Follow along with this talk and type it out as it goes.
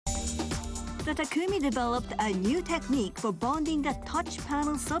The Takumi developed a new technique for bonding the touch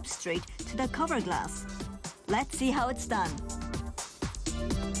panel substrate to the cover glass. Let's see how it's done.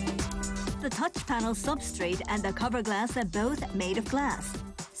 The touch panel substrate and the cover glass are both made of glass.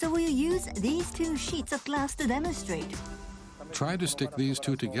 So we'll use these two sheets of glass to demonstrate. Try to stick these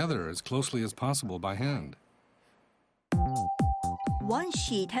two together as closely as possible by hand. One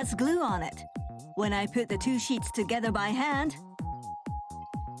sheet has glue on it. When I put the two sheets together by hand...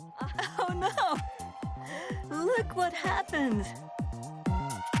 Oh no! Look what happened!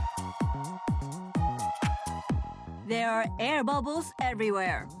 There are air bubbles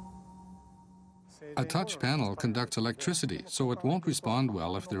everywhere. A touch panel conducts electricity, so it won't respond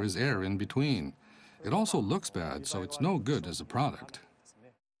well if there is air in between. It also looks bad, so it's no good as a product.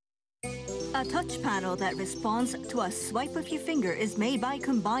 A touch panel that responds to a swipe of your finger is made by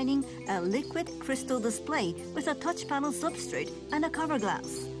combining a liquid crystal display with a touch panel substrate and a cover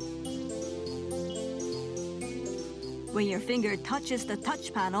glass. When your finger touches the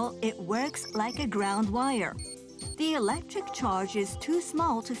touch panel, it works like a ground wire. The electric charge is too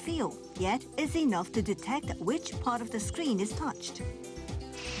small to feel, yet is enough to detect which part of the screen is touched.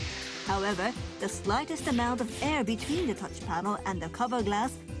 However, the slightest amount of air between the touch panel and the cover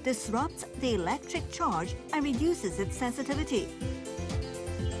glass disrupts the electric charge and reduces its sensitivity.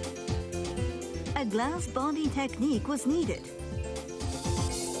 A glass bonding technique was needed.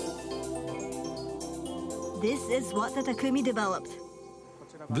 This is what the Takumi developed.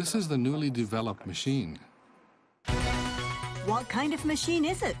 This is the newly developed machine. What kind of machine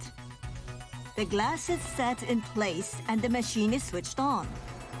is it? The glass is set in place and the machine is switched on.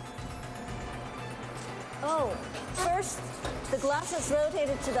 Oh, first the glass is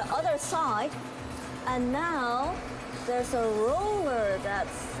rotated to the other side, and now there's a roller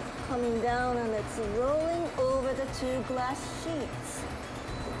that's coming down and it's rolling over the two glass sheets.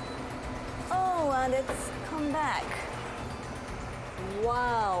 Oh, and it's come back.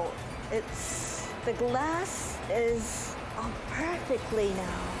 Wow, the glass is perfectly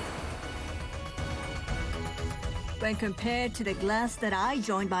now. When compared to the glass that I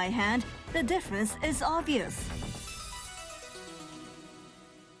joined by hand, the difference is obvious.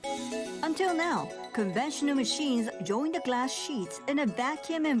 Until now, conventional machines join the glass sheets in a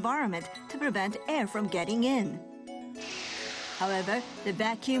vacuum environment to prevent air from getting in. However, the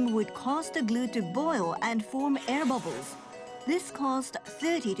vacuum would cause the glue to boil and form air bubbles. This caused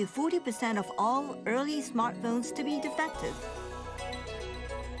 30 to 40% of all early smartphones to be defective.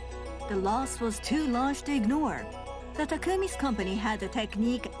 The loss was too large to ignore. The Takumi's company had a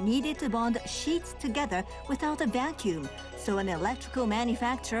technique needed to bond sheets together without a vacuum, so an electrical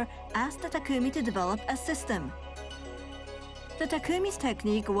manufacturer asked the Takumi to develop a system. The Takumi's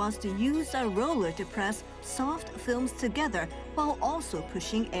technique was to use a roller to press soft films together while also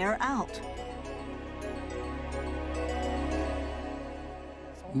pushing air out.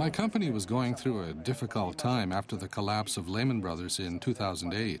 My company was going through a difficult time after the collapse of Lehman Brothers in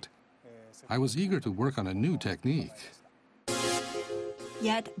 2008. I was eager to work on a new technique.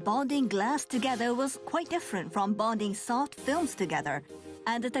 Yet bonding glass together was quite different from bonding soft films together,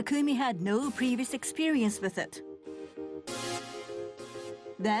 and the Takumi had no previous experience with it.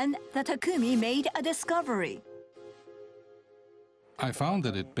 Then the Takumi made a discovery. I found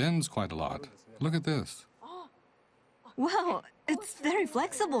that it bends quite a lot. Look at this. Wow, it's very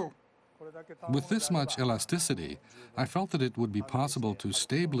flexible. With this much elasticity, I felt that it would be possible to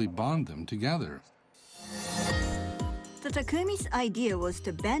stably bond them together. The Takumi's idea was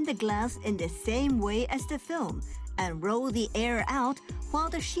to bend the glass in the same way as the film and roll the air out while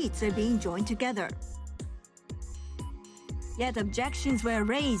the sheets are being joined together. Yet objections were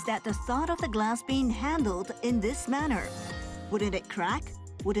raised at the thought of the glass being handled in this manner. Wouldn't it crack?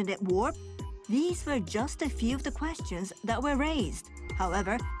 Wouldn't it warp? These were just a few of the questions that were raised.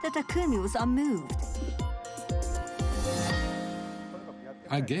 However, the Takumi was unmoved.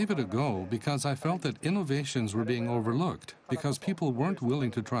 I gave it a go because I felt that innovations were being overlooked, because people weren't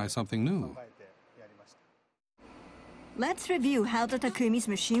willing to try something new. Let's review how the Takumi's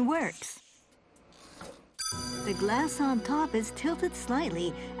machine works. The glass on top is tilted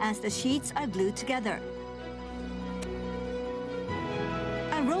slightly as the sheets are glued together.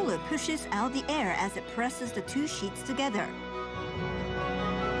 A roller pushes out the air as it presses the two sheets together.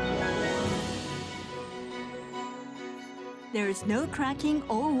 There is no cracking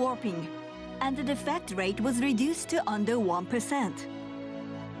or warping, and the defect rate was reduced to under 1%.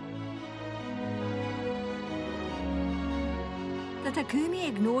 The Takumi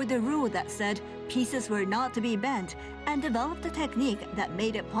ignored the rule that said pieces were not to be bent and developed a technique that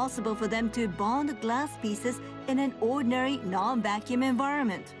made it possible for them to bond glass pieces in an ordinary non-vacuum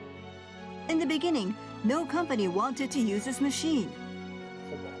environment. In the beginning, no company wanted to use this machine.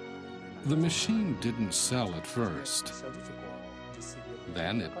 The machine didn't sell at first.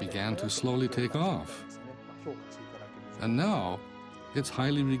 Then it began to slowly take off. And now, it's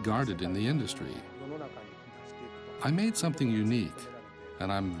highly regarded in the industry. I made something unique,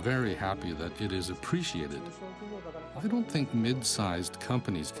 and I'm very happy that it is appreciated. I don't think mid-sized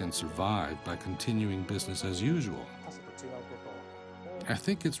companies can survive by continuing business as usual. I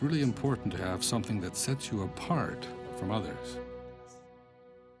think it's really important to have something that sets you apart from others.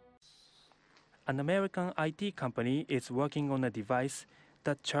 An American IT company is working on a device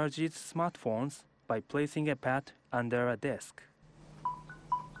that charges smartphones by placing a pad under a desk.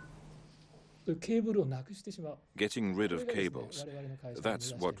 Getting rid of cables,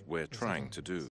 that's what we're trying to do.